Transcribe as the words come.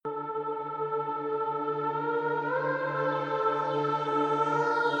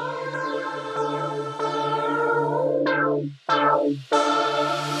What's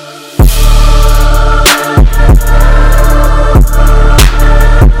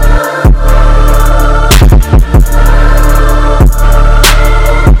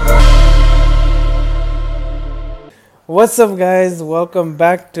up, guys? Welcome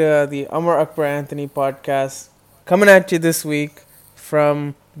back to the Amar Akbar Anthony podcast. Coming at you this week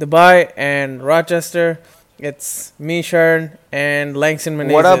from Dubai and Rochester. It's me, Sharon, and Langston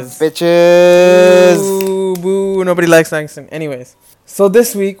Menezes. What up, bitches? Boo, boo. Nobody likes Langston. Anyways, so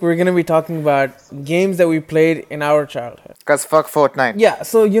this week we're going to be talking about games that we played in our childhood. Cause fuck Fortnite. Yeah,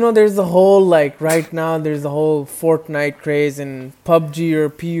 so there's the whole, right now, there's the whole Fortnite craze and PUBG or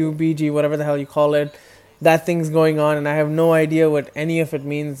PUBG, whatever the hell you call it. That thing's going on, and I have no idea what any of it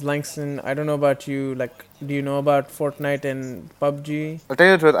means. Langston, I don't know about you. Do you know about Fortnite and PUBG? I'll tell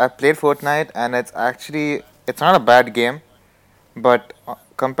you the truth, I played Fortnite and it's not a bad game, but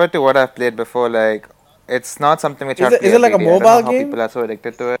compared to what I've played before, it's not something which I've played. Is it like a mobile I don't know game? How people are so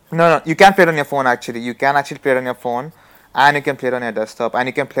addicted to it. No, you can play it on your phone actually. You can actually play it on your phone, and you can play it on your desktop, and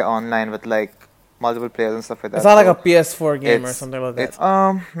you can play online with multiple players and stuff like that. It's not like a PS4 game or something like that. It's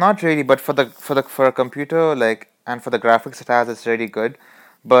not really, but for a computer and for the graphics it has, it's really good.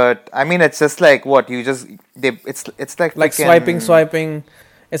 But I mean, it's just like what you just it's like swiping.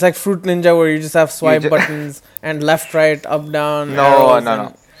 It's like Fruit Ninja where you just have swipe buttons and left, right, up, down.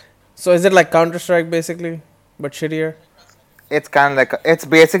 No. So is it like Counter-Strike basically, but shittier? It's kind of it's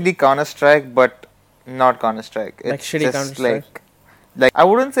basically Counter-Strike, but not Counter-Strike. Like shitty Counter-Strike. I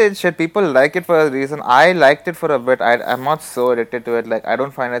wouldn't say it's shit. People like it for a reason. I liked it for a bit. I'm not so addicted to it. I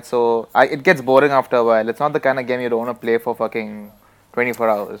don't find it so. It gets boring after a while. It's not the kind of game you don't want to play for fucking 24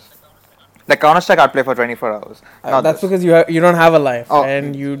 hours. Like Counter-Strike, I'd play for 24 hours. That's because you don't have a life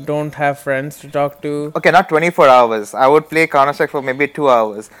and you don't have friends to talk to. Okay, not 24 hours. I would play Counter-Strike for maybe 2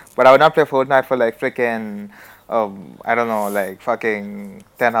 hours, but I would not play Fortnite for freaking. I don't know, fucking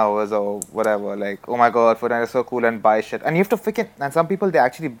 10 hours or whatever. Oh my god, Fortnite is so cool, and buy shit. And you have to and some people, they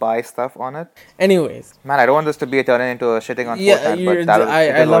actually buy stuff on it. Anyways. Man, I don't want this to be a turn into a shitting on Fortnite, but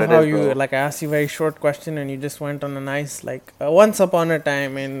I love how you, I asked you a very short question and you just went on a nice, once upon a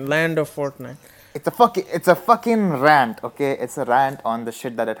time in land of Fortnite. It's a fucking rant, okay? It's a rant on the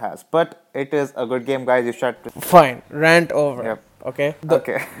shit that it has. But it is a good game, guys. You should... Fine. Rant over. Yep. Okay.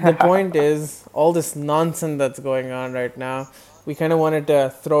 Okay. The point is, all this nonsense that's going on right now, we kind of wanted to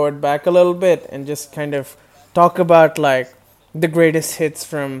throw it back a little bit and just kind of talk about the greatest hits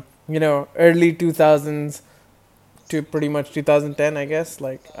from early 2000s to pretty much 2010, I guess.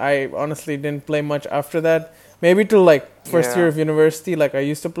 I honestly didn't play much after that. Maybe till first year of university, I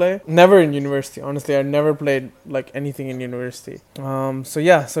used to play. Never in university, honestly. I never played anything in university. So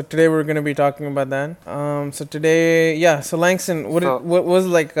today we're gonna be talking about that. So Langston, what was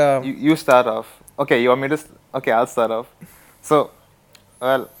You start off. Okay, you want me to? Okay, I'll start off. So,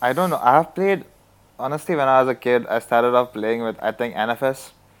 well, I don't know. I have played. Honestly, when I was a kid, I started off playing with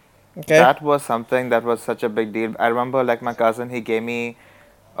NFS. Okay. That was something that was such a big deal. I remember my cousin, he gave me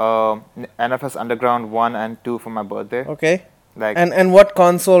NFS Underground 1 and 2 for my birthday. Okay. And what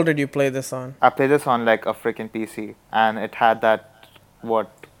console did you play this on? I played this on a freaking PC, and it had that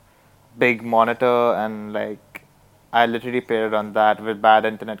big monitor, and I literally played it on that with bad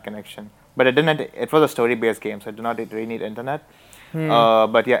internet connection. But it was a story-based game, so I did not really need internet.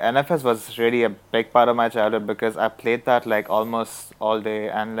 But yeah, NFS was really a big part of my childhood because I played that almost all day,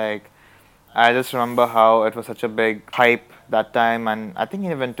 and I just remember how it was such a big hype that time, and I think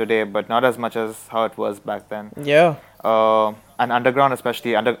even today, but not as much as how it was back then. Yeah. And Underground,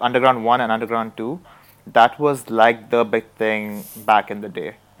 especially Underground 1 and Underground 2, that was the big thing back in the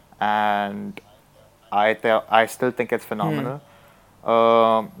day, and I still think it's phenomenal.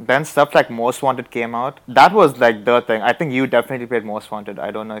 Then stuff like Most Wanted came out. That was the thing. I think you definitely played Most Wanted.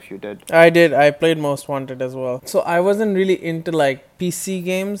 I don't know if you did. I did. I played Most Wanted as well. So I wasn't really into PC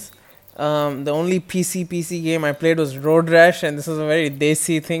games. The only PC game I played was Road Rash, and this was a very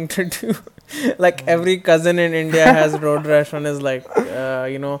desi thing to do. Every cousin in India has Road Rash on his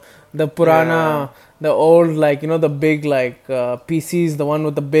the Purana, the old the big PCs, the one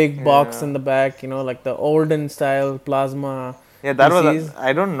with the big box in the back, the olden style plasma. Yeah, that PCs. was.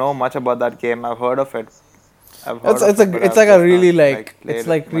 I don't know much about that game. I've heard of it. It's like a really it's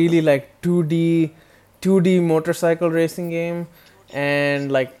really 2D motorcycle racing game,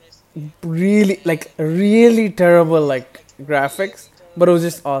 and really terrible graphics, but it was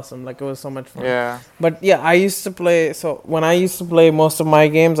just awesome. It was so much fun. Yeah. But yeah, I used to play. So when I used to play most of my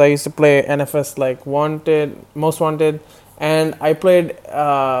games, I used to play NFS Most Wanted, and I played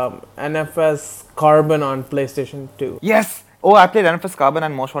NFS Carbon on PlayStation 2. Yes. Oh, I played NFS Carbon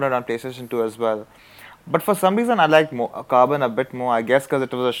and Most Wanted on PlayStation 2 as well. But for some reason, I liked Carbon a bit more. I guess because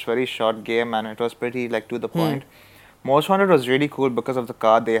it was a very short game and it was pretty like to the Hmm. point. Most Wanted was really cool because of the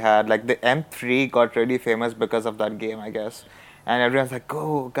car they had. Like the M3 got really famous because of that game, I guess. And everyone's like, "Go,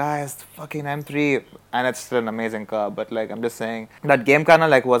 guys, fucking M3!" And it's still an amazing car. But like, I'm just saying that game kind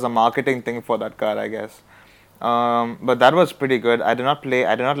of like was a marketing thing for that car, I guess. But that was pretty good. I did not play.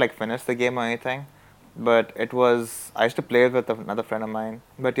 I did not like finish the game or anything. But it was. I used to play it with another friend of mine.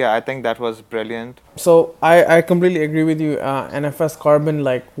 But yeah, I think that was brilliant. So I completely agree with you. NFS Carbon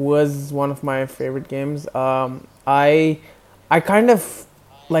like was one of my favorite games. I kind of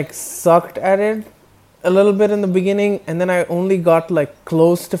like sucked at it a little bit in the beginning, and then I only got like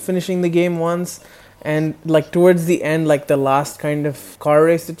close to finishing the game once. And like towards the end, like the last kind of car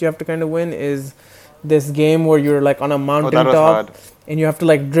race that you have to kind of win is this game where you're like on a Oh, that was mountaintop hard. and you have to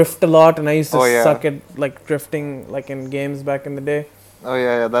like drift a lot. And I used to Oh yeah. suck at like drifting like in games back in the day. Oh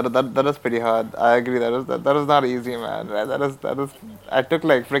yeah, yeah. That is pretty hard. I agree. That is not easy, man. Right? That is. I took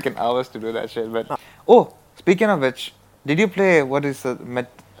like freaking hours to do that shit. But oh, speaking of which, did you play what is the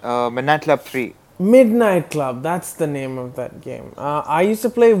Midnight Club 3? Midnight Club, that's the name of that game. I used to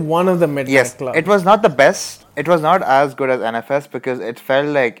play one of the Midnight Yes, Club. it was not the best. It was not as good as NFS because it felt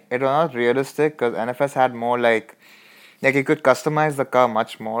like it was not realistic because NFS had more like you could customize the car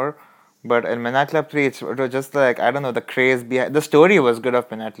much more. But in Midnight Club 3, it was just like, I don't know, the craze behind the story was good of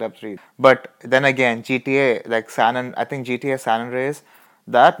Midnight Club 3. But then again, GTA, like I think GTA San Andreas,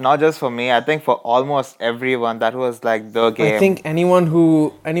 that not just for me, I think for almost everyone, that was like the I game. think anyone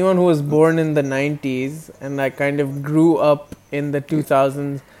who was born in the 90s and like kind of grew up in the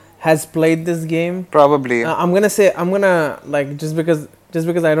 2000s has played this game. Probably. I'm gonna like just because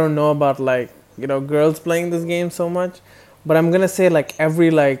I don't know about like girls playing this game so much, but I'm gonna say like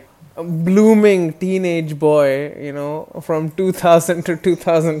every like blooming teenage boy from 2000 to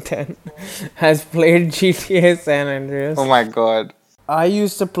 2010 has played GTA San Andreas. Oh my god. I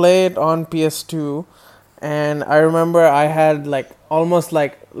used to play it on PS2, and I remember I had like almost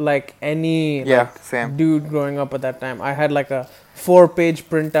like any Yeah, like same. dude growing up at that time. I had like a 4-page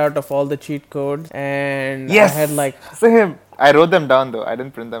printout of all the cheat codes, and I Yes! had like, Same. I wrote them down though, I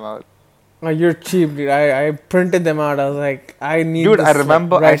didn't print them out. oh, you're cheap, dude. I printed them out. I was like, I need Dude, this like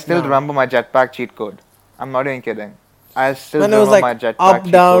I right still now. remember my jetpack cheat code. I'm not even kidding. I still When it was remember my like jetpack up,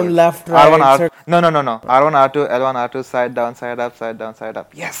 cheat down, code. left, R1, right, R circle. no. R1, R2, L1, R2, side down, side up, side down, side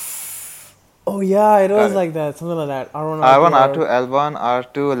up. Yes! Oh yeah, it Got was it. like that, something like that. R1, R1, R2, R2, L1,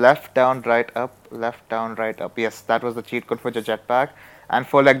 R2, left down, right up, left down, right up. Yes, that was the cheat code for your jetpack. And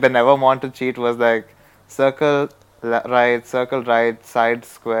for like the never wanted cheat was like circle circle right, side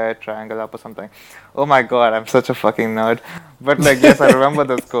square, triangle up or something. Oh my god, I'm such a fucking nerd. But like yes, I remember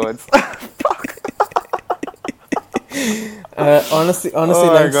those codes. honestly, Oh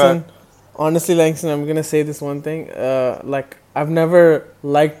my god. Langston, I'm gonna say this one thing. Like I've never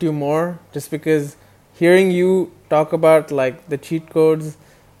liked you more, just because hearing you talk about like the cheat codes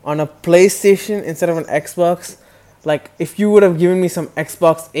on a PlayStation instead of an Xbox. Like if you would have given me some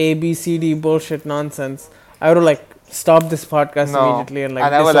Xbox A B C D bullshit nonsense, I would have like stopped this podcast No, immediately and I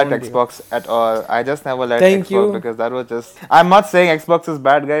like never liked disowned you. Xbox at all. I just never liked Thank Xbox you. because that was just. I'm not saying Xbox is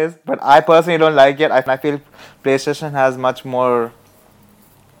bad, guys, but I personally don't like it. I feel PlayStation has much more.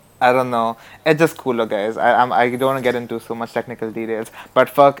 I don't know. It's just cooler, guys. I don't want to get into so much technical details, but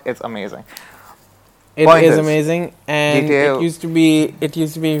fuck, it's amazing. It Point is is, amazing, and GTA. it used to be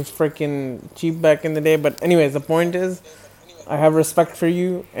freaking cheap back in the day. But anyways, the point is, I have respect for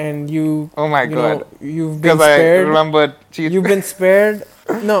you, and Oh my god, you've been because I spared. remembered cheat. You've been spared.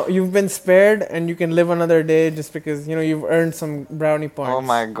 No, you've been spared, and you can live another day just because you've earned some brownie points. Oh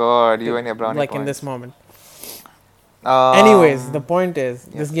my god, you to- and your brownie like in points. this moment. Anyways, the point is,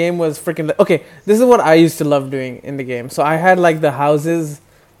 yeah. this game was freaking. Okay, this is what I used to love doing in the game. So I had like the houses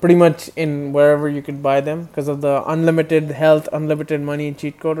pretty much in wherever you could buy them because of the unlimited health, unlimited money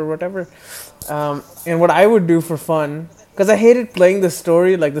cheat code or whatever. And what I would do for fun, because I hated playing the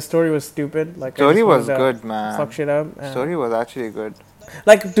story. Like the story was stupid. Like I Story just was wanted to good, man. fuck shit up. Story was actually good.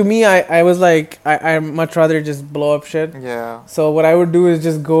 Like to me, I was like I much rather just blow up shit. Yeah. So what I would do is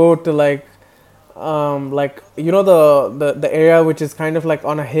just go to like the area which is kind of like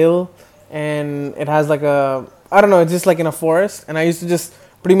on a hill, and it has like a, I don't know, it's just like in a forest, and I used to just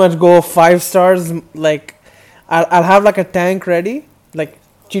pretty much go 5 stars. Like I'll have like a tank ready, like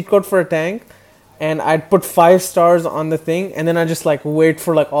cheat code for a tank, and I'd put 5 stars on the thing, and then I just like wait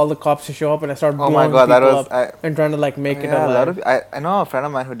for like all the cops to show up, and I start Oh blowing my god, people that was. up and trying to like make it Yeah, a lot alive. of I know a friend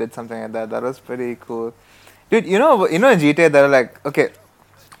of mine who did something like that. That was pretty cool, dude. You know in GTA there are like, okay,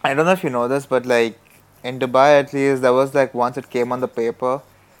 I don't know if you know this, but like in Dubai at least there was like once it came on the paper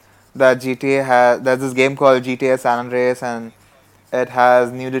that GTA has. There's this game called GTA San Andreas, and it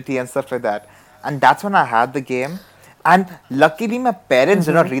has nudity and stuff like that. And that's when I had the game. And luckily, my parents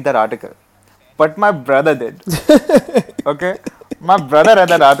did not read that article, but my brother did. Okay, my brother read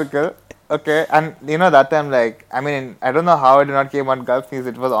that article. Okay, and you know that time, like, I mean, I don't know how it did not came on Gulf News.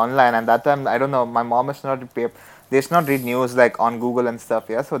 It was online, and that time, I don't know. My mom is not pay, they should not read news like on Google and stuff.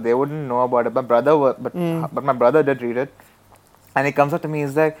 Yeah, so they wouldn't know about it. My brother, but my brother did read it, and he comes up to me.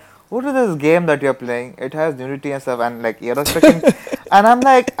 He's like, "What is this game that you're playing? It has nudity and stuff." And like, you're freaking. And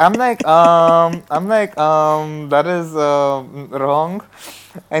that is wrong.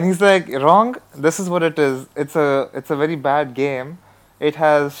 And he's like, wrong. This is what it is. It's a very bad game. It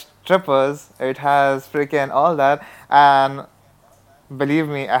has strippers. It has freaking all that. And believe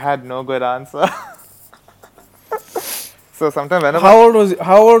me, I had no good answer. So sometimes whenever How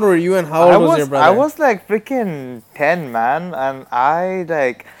old were you, and how old was your brother? I was like freaking 10, man, and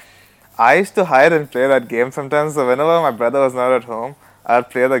I used to hide and play that game sometimes. So whenever my brother was not at home, I'll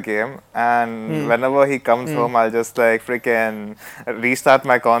play the game, and whenever he comes home, I'll just like freaking restart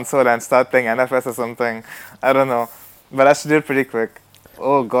my console and start playing NFS or something. I don't know, but I did it pretty quick.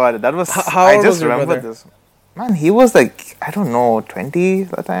 Oh god, that was How I old was just your remember brother? this. Man, he was like I don't know 20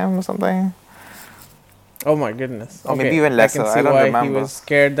 that time or something, Oh my goodness. or maybe Okay, even I lesser. can I see don't why he remember. was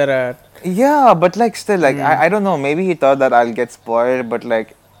scared that Yeah, but like still like I don't know, maybe he thought that I'll get spoiled, but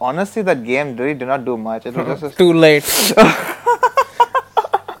like honestly that game really did not do much. It was just too late.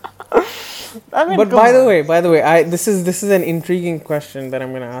 I mean But come on. by the way, I this is an intriguing question that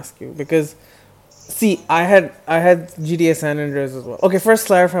I'm gonna ask you, because see, I had GTA San Andreas as well. Okay, first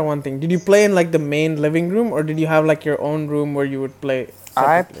clarify one thing. Did you play in like the main living room, or did you have like your own room where you would play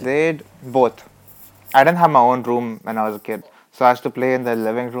I separately? played both. I didn't have my own room when I was a kid. So I used to play in the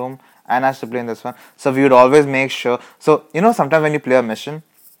living room and I used to play in this one. So we would always make sure so you know sometimes when you play a mission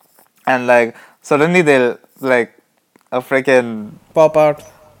and like suddenly they'll like a freaking Pop out.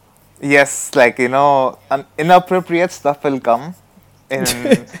 yes, like you know, an inappropriate stuff will come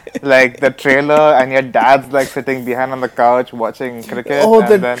in like the trailer, and your dad's like sitting behind on the couch watching cricket, Oh, and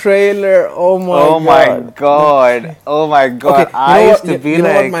the then trailer. Oh my oh my god. god, oh my god, Okay, you know I what? used to be You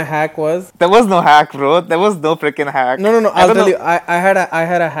know what my like, hack was? there was no hack, bro. There was no freaking hack. No, no, no. I I'll don't tell know. you. I had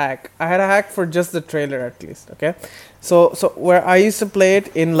a hack. I had a hack for just the trailer at least. Okay, so where I used to play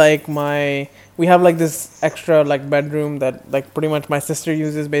it in like my we have like this extra like bedroom that like pretty much my sister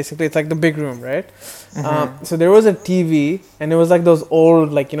uses. Basically, it's like the big room, right? So there was a TV, and it was like those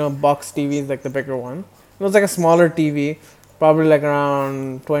old like box TVs, like the bigger one. It was like a smaller TV, probably like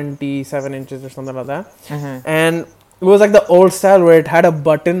around 27 inches or something like that, and it was like the old style where it had a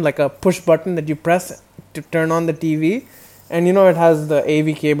button, like a push button that you press to turn on the TV, and it has the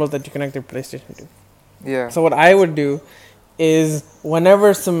AV cable that you connect your PlayStation to. Yeah. So what I would do is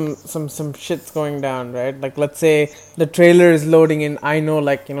whenever some shit's going down, right? Like let's say the trailer is loading in, I know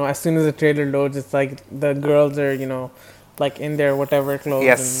like as soon as the trailer loads, it's like the girls are like in their whatever clothes, and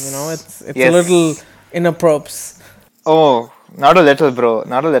Yes. it's a little Yes. inappropriate. Oh, not a little, bro.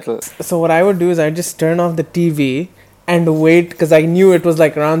 Not a little. So what I would do is I just turn off the TV and wait, because I knew it was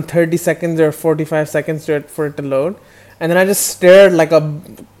like around 30 seconds or 45 seconds for it to load, and then I just stared like a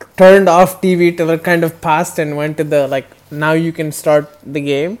turned off TV till it kind of passed and went to the like now you can start the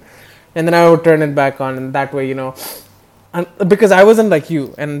game, and then I would turn it back on, and that way and because I wasn't like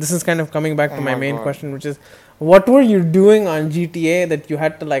you, and this is kind of coming back Oh to my my main god. question, which is what were you doing on GTA that you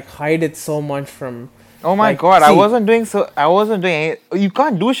had to like hide it so much from, Oh my like, god, I see. wasn't doing so. I wasn't doing any. You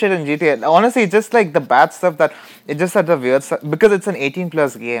can't do shit in GTA. Honestly, it's just like the bad stuff that. It's just that the weird stuff. Because it's an 18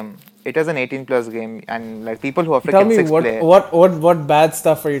 plus game. It is an 18 plus game. And like people who are Tell freaking me 6 what play. what what what bad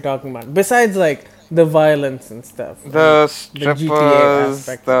stuff are you talking about besides like the violence and stuff and The the GTA strippers,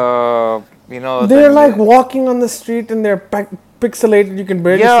 aspect of it? the. You know, the. They're like walking on the street and they're pixelated. You can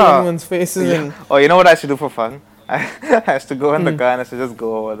barely see Yeah. anyone's faces, Yeah. and Oh, you know what I should do for fun? I used to go in the car and I should just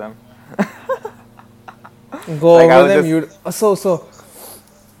go over them. go Like I over would them. just. You so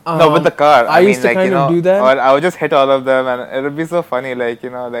No, with the car. I I used mean, to like, kind of do or that. I would just hit all of them and it would be so funny. Like,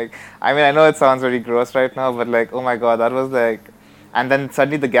 like, I mean, I know it sounds very gross right now, but like, oh my god, that was like. And then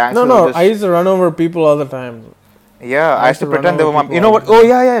suddenly the No, gangsters would no, I just. used to run over people all the time. Yeah, I I used used to to run pretend they over were my. people You know all what? the Oh, time.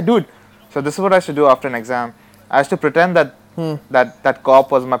 yeah, yeah, dude. So this is what I should do after an exam. I used to pretend that that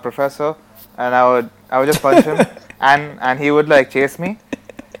cop was my professor, and I would just punch him, and he would like chase me.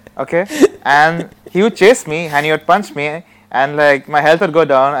 Okay, and he would chase me and he would punch me, and like my health would go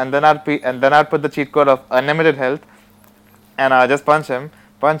down, and then I'd put the cheat code of unlimited health, and I'd just punch him,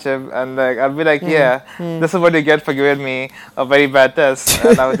 punch him, and like I'll be like, Hmm. yeah, Hmm. this is what you get for giving me a very bad test,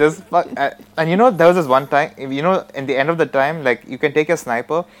 and I would just fuck. And you know, there was this one time, you know, in the end of the time, like you can take a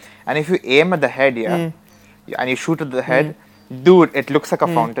sniper, and if you aim at the head, yeah, Hmm. and you shoot at the Hmm. head, dude, it looks like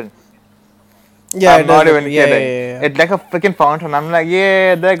a Hmm. fountain. Yeah, it I'm does not actually. even Yeah, yeah, kidding. yeah, yeah. It's like a freaking fountain. I'm like,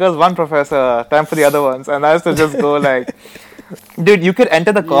 yeah, there goes one professor. Time for the other ones. And I used to just go like, dude, you could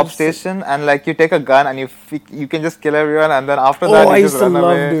enter the cop Yes. station and like you take a gun and you can just kill everyone, and then after Oh, that I you just used to run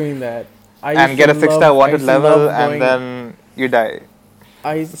love away doing that. and get a 6-star I wanted used to level, love and going. then you die. So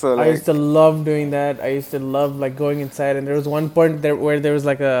I used like, to love doing that. I used to love like going inside, and there was one point there where there was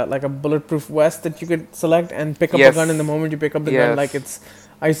like a bulletproof vest that you could select and pick up a gun. And the yes, moment you pick up the gun, like yes, it's.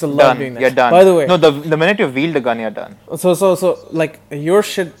 I used to love done. doing You're that. done. By the way, No, the minute you wield the gun, you're done. so like your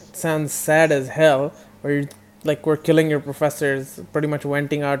shit sounds sad as hell, where you like we're killing your professors, pretty much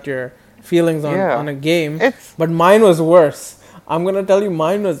venting out your feelings on Yeah, a game. it's But mine was worse. I'm gonna tell you,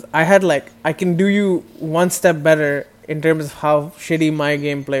 mine was. I had like I can do you one step better in terms of how shitty my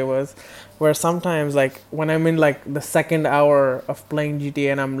gameplay was. Where sometimes like when I'm in like the second hour of playing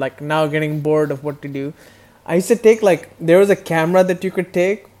GTA and I'm like now getting bored of what to do, I used to take like there was a camera that you could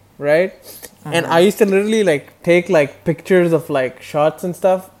take, right? And I used to literally like take like pictures of like shots and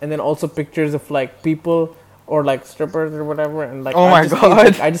stuff, and then also pictures of like people or like strippers or whatever, and like oh my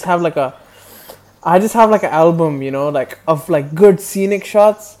god. I just have like a I just have like an album, like of like good scenic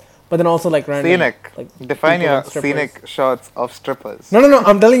shots, but then also like random Scenic. like Define people your and strippers. scenic shots of strippers. No,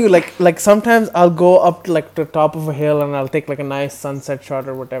 I'm telling you, like sometimes I'll go up to like the top of a hill and I'll take like a nice sunset shot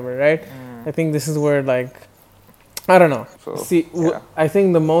or whatever, right? I think this is where like I don't know. So See, yeah. I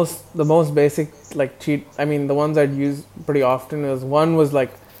think the most basic like cheat. I mean, the ones I'd use pretty often was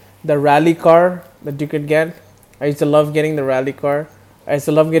like the rally car that you could get. I used to love getting the rally car. I used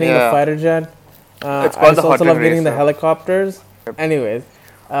to love getting the Yeah. fighter jet. It's I called used the to also Hot love Rod getting the Racer. helicopters. Yep. Anyways,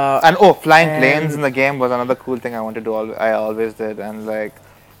 And flying planes and in the game was another cool thing I wanted to do. I always did, and like,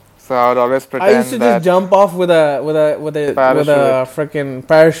 so I would always I used to pretend just that jump off with a parachute. freaking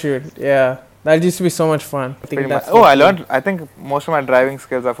parachute. Yeah, that used to be so much fun. I think Pretty much. that's Oh, what I we- learned. I think most of my driving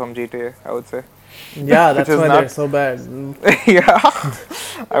skills are from GTA. I would say. Yeah, Which that's is why not- they're so bad. Yeah,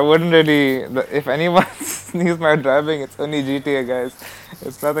 I wouldn't really. If anyone needs my driving, it's only GTA, guys.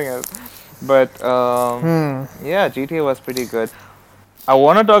 It's nothing else. But yeah, GTA was pretty good. I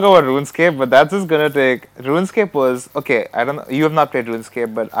want to talk about RuneScape, but that's just gonna take. RuneScape was okay. I don't know. You have not played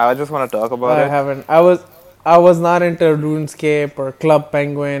RuneScape, but I just want to talk about I it. haven't. I was not into RuneScape or Club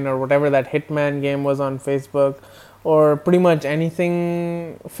Penguin or whatever that Hitman game was on Facebook, or pretty much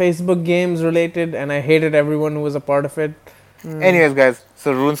anything Facebook games related, and I hated everyone who was a part of it. Anyways, guys,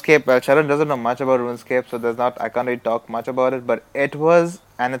 so RuneScape, Sharon doesn't know much about RuneScape, so I can't really talk much about it, but it was,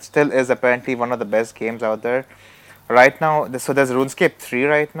 and it still is apparently one of the best games out there. Right now, so there's RuneScape 3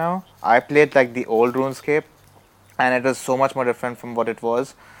 right now. I played like the old RuneScape, and it was so much more different from what it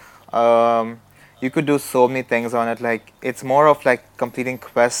was. You could do so many things on it, like, it's more of like completing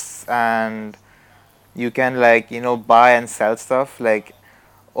quests, and you can like, buy and sell stuff, like,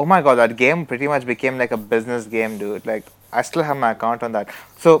 oh my god, that game pretty much became like a business game, dude. Like, I still have my account on that.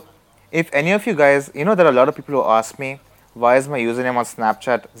 So, if any of you guys, there are a lot of people who ask me, why is my username on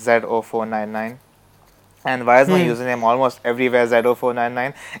Snapchat Z0499? And why is my username almost everywhere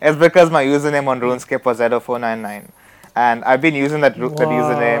Z0499? It's because my username on RuneScape was Z0499. And I've been using that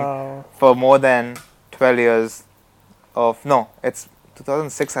username Wow. for more than 12 years no, it's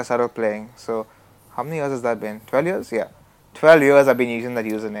 2006 I started playing. So, how many years has that been? 12 years? Yeah. 12 years I've been using that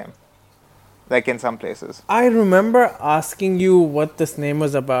username. Like in some places. I remember asking you what this name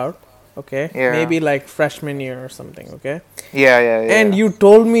was about. Okay, Yeah. maybe like freshman year or something. Okay, Yeah. and you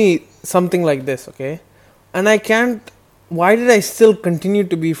told me something like this. Okay, and I can't. Why did I still continue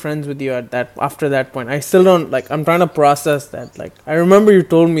to be friends with you after that point? I still don't like. I'm trying to process that. Like, I remember you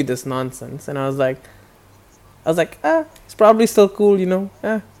told me this nonsense, and I was like, it's probably still cool,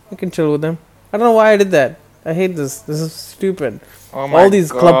 I can chill with him. I don't know why I did that. I hate this. This is stupid. Oh my All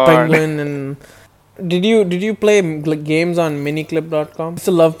these god. Club Penguin and did you play games on miniclip.com? I used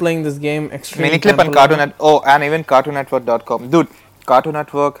to love playing this game. Extreme Miniclip and Temple Cartoon Run. and even CartoonNetwork.com. Dude, Cartoon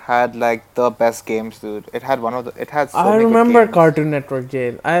Network had like the best games, dude. It had so I many good remember games. Cartoon Network,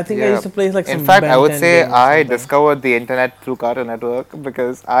 Jade. I think I Yeah. used to play like some In fact, I Ben would 10 say game or I something. discovered the internet through Cartoon Network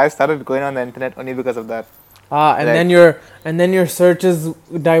because I started going on the internet only because of that. And like- then your searches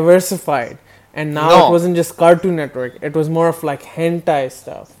diversified, and now No. it wasn't just Cartoon Network. It was more of like hentai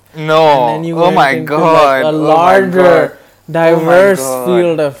stuff. No. And then you Oh went my into god. like a Oh my larger, God. diverse God.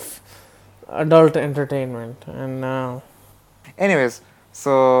 field of adult entertainment. And now, Anyways,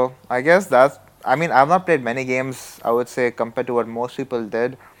 so I guess I mean, I've not played many games, I would say, compared to what most people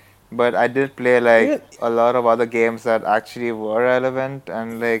did, but I did play like Even a lot of other games that actually were relevant,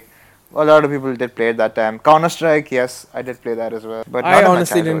 and like a lot of people did play it that time. Counter Strike, yes, I did play that as well, but I not in my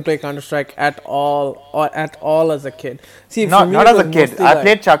honestly didn't childhood. play Counter Strike at all, or at all as a kid. See, for Not me not it as a was kid. mostly I like,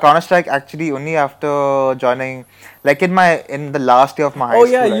 played Counter Strike actually only after joining, like in the last year of my high oh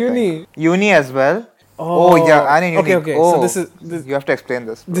yeah, school, I think. uni. Uni as well. Oh yeah, Oh, and in okay, uni. okay. So Oh, you have to explain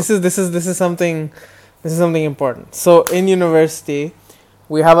this, bro. this is something important. So in university,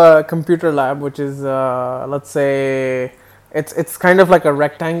 we have a computer lab, which is let's say it's kind of like a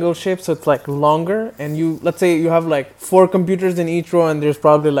rectangle shape, so it's like longer. And you let's say you have like four computers in each row, and there's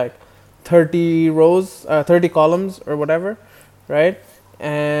probably like 30 rows, 30 columns or whatever, right?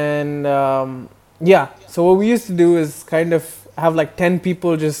 And yeah, so what we used to do is kind of have like 10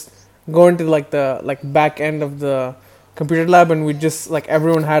 people just go into like the like back end of the computer lab, and we just like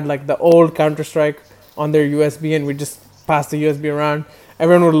everyone had like the old Counter Strike on their USB, and we just pass the USB around.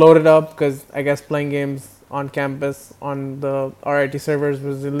 Everyone would load it up because I guess playing games on campus on the RIT servers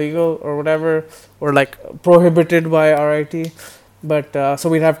was illegal or whatever, or like prohibited by RIT. But so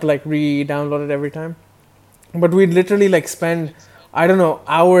we'd have to like re-download it every time. But we'd literally like spend, I don't know,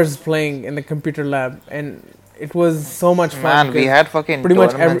 hours playing in the computer lab, and it was so much fun Man, we because had fucking pretty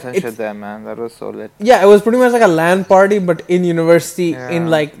much every tournaments and shit it's there, man. That was so lit. yeah, it was pretty much like a LAN party, but in university, in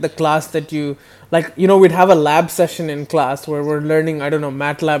Yeah. like the class that you like, you know, we'd have a lab session in class where we're learning, I don't know,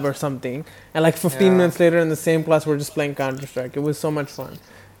 MATLAB or something, and like 15 Yeah. minutes later in the same class, we're just playing Counter Strike. It was so much fun.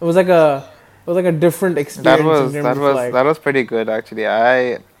 It was like a different That experience in was terms that of was like, that was pretty good actually.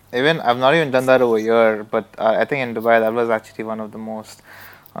 I've not even done that over here, but I think in Dubai that was actually one of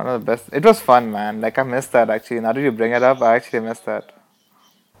the best. It was fun, man. Like I missed that actually. Now that you bring it up, I actually missed that.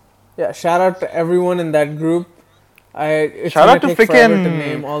 yeah. Shout out to everyone in that group. It's Shout gonna out to take forever to freaking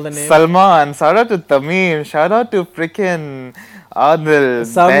name all the names. Salman. Shout out to Tamim. Shout out to freaking Adil,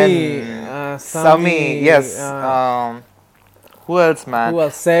 Sami, Ben, Sami. Sami. Yes. Who else, man? Who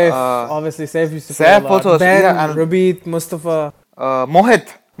else? Saif, Uh, obviously Saif used to play a Saif lot. also. Yeah, Ben, and Rabit, Mustafa. Mohit.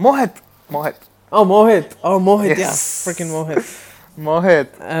 Mohit. Mohit. Oh, Mohit. Oh, Mohit. Yeah, freaking Yes. Mohit.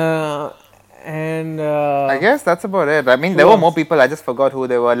 Mohit. And I guess that's about it. I mean, who there were more else? people. I just forgot who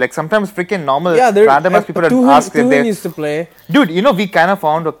they were. Like sometimes freaking normal Yeah, there. random ass people would ask if Tuhin they, used to play. dude. We kind of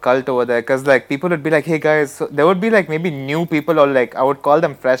found a cult over there because like people would be like, hey guys, so there would be like maybe new people or like I would call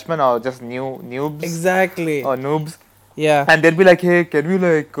them freshmen or just noobs Exactly. or noobs, Yeah. and they'd be like, hey, can we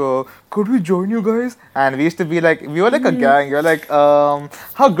like, could we join you guys? And we used to be like, we were like a gang. You're like,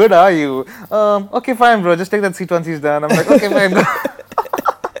 how good are you? Okay, fine, bro. Just take that seat once he's done. I'm like, okay, fine.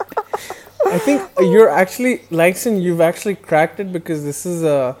 I think you're actually, Langston, you've actually cracked it because this is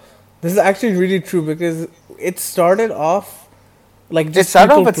actually really true because it started off like It just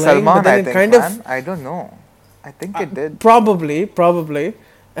started off people with playing, but Salman, then I it think, kind man. of I don't know. I think it did. probably,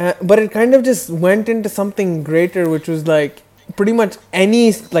 but it kind of just went into something greater, which was like pretty much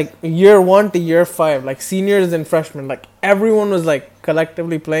any like year 1 to year 5, like seniors and freshmen, like everyone was like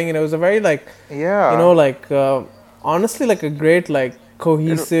collectively playing, and it was a very like Yeah. like honestly like a great like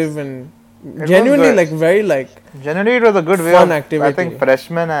cohesive and was genuinely good. like very like Generally, it was a good way fun of, I activity. think,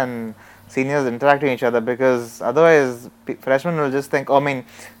 freshmen and seniors interacting with each other because otherwise, freshmen will just think,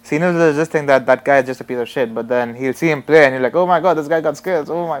 seniors will just think that that guy is just a piece of shit, but then he'll see him play and you're like, oh my god, this guy got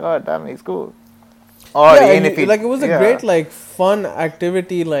skills. Oh my god, damn, he's cool. Or Yeah, even and if he, like it was a yeah, great like fun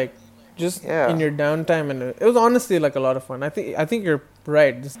activity, like just yeah. in your downtime, and it was honestly like a lot of fun. I think you're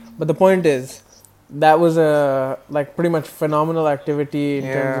right, but the point is that was a like pretty much phenomenal activity in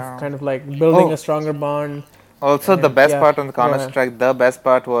terms Yeah. of kind of like building Oh, a stronger bond. also the And best yeah, part on the go Counter ahead. Strike, the best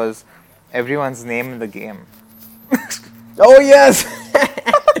part was everyone's name in the game. Oh yes.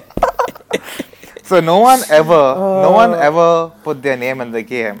 So no one ever put their name in the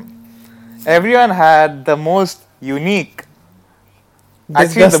game. Everyone had the most unique,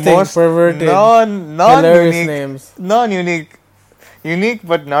 actually the Disgusting, most perverted, hilarious non-unique, names. non-unique, unique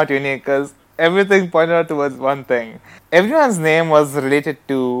but not unique because everything pointed out towards one thing. Everyone's name was related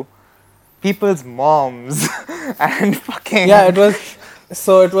to people's moms and fucking Yeah, it was.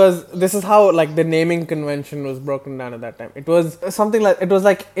 So it was. This is how like the naming convention was broken down at that time. It was something like, it was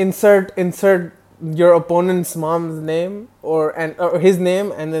like insert your opponent's mom's name or his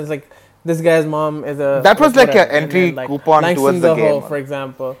name, and there's like this guy's mom is a. That was like whatever, your and entry then, like, coupon Langston towards the Zaho, game. for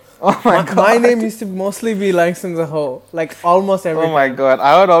example. Oh my god. My name used to mostly be Langston Zaho, like almost every Oh my time. god,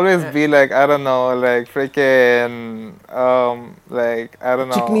 I would always be like, I don't know, like freaking, like, I don't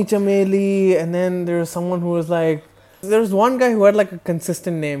know. Chikni Chameli, and then there was someone who was like, there was one guy who had like a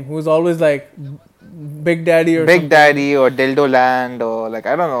consistent name who was always like Big Daddy or Big something. Daddy or Dildo Land or like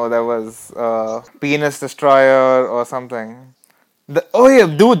I don't know. There was Penis Destroyer or something. Oh yeah,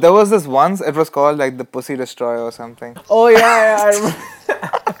 dude, there was this once. It was called like the Pussy Destroyer or something. Oh yeah, I remember.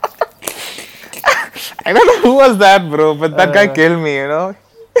 I don't know who was that, bro, but that guy Uh, killed me. You know.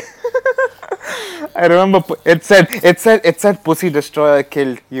 I remember it said Pussy Destroyer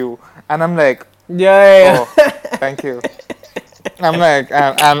killed you, and I'm like, yeah, oh, thank you. I'm like,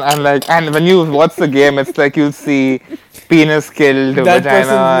 and like, and when you watch the game, it's like you see penis killed that vagina,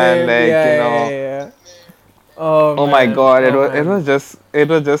 person's and name. like Yeah, you yeah, know, yeah, yeah. Oh oh my man, god, oh it was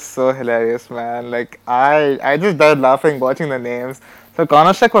man. just so hilarious, man. Like I just died laughing watching the names. So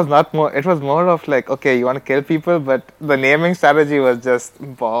Counter Strike was not more. It was more of like, okay, you want to kill people, but the naming strategy was just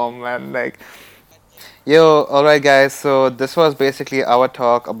bomb, man. Like, yo, alright, guys. So this was basically our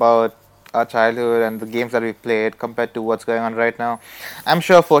talk about our childhood and the games that we played compared to what's going on right now. I'm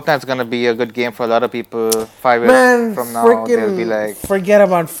sure Fortnite's gonna be a good game for a lot of people. 5 years Man, from now, they'll be freaking like forget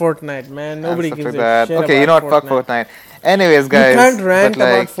about Fortnite, man. and Nobody stuff gives like a that. shit Okay, you about know what? Fuck Fortnite. Fortnite. Anyways, You can't guys, but rant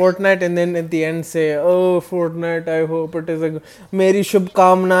about like, Fortnite and then at the end say, "Oh, Fortnite, I hope it is a मेरी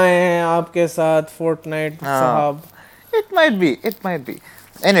शुभकामनाएं हैं आपके साथ Fortnite uh, साहब." it might be. It might be.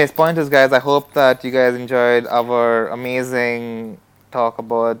 Anyways, point is, guys, I hope that you guys enjoyed our amazing talk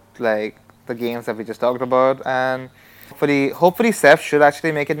about like the games that we just talked about, and hopefully, Seth should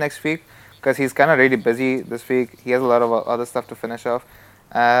actually make it next week because he's kind of really busy this week. He has a lot of other stuff to finish off,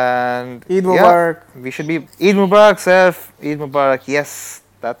 and Eid yeah, Mubarak. we should be Eid Mubarak, Seth. Eid Mubarak. Yes,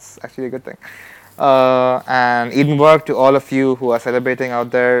 that's actually a good thing. And Eid Mubarak to all of you who are celebrating out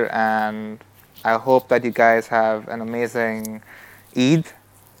there, and I hope that you guys have an amazing Eid,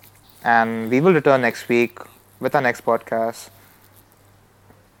 and we will return next week with our next podcast.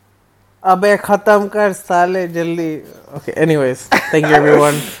 अबे खत्म कर साले जल्दी. Okay, anyways, thank you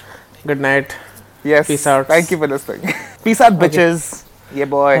everyone. Good night. Yes, Peace out. thank you for listening. Peace out, Okay. bitches. Yeah,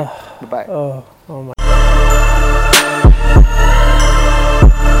 boy. Bye bye. Oh my.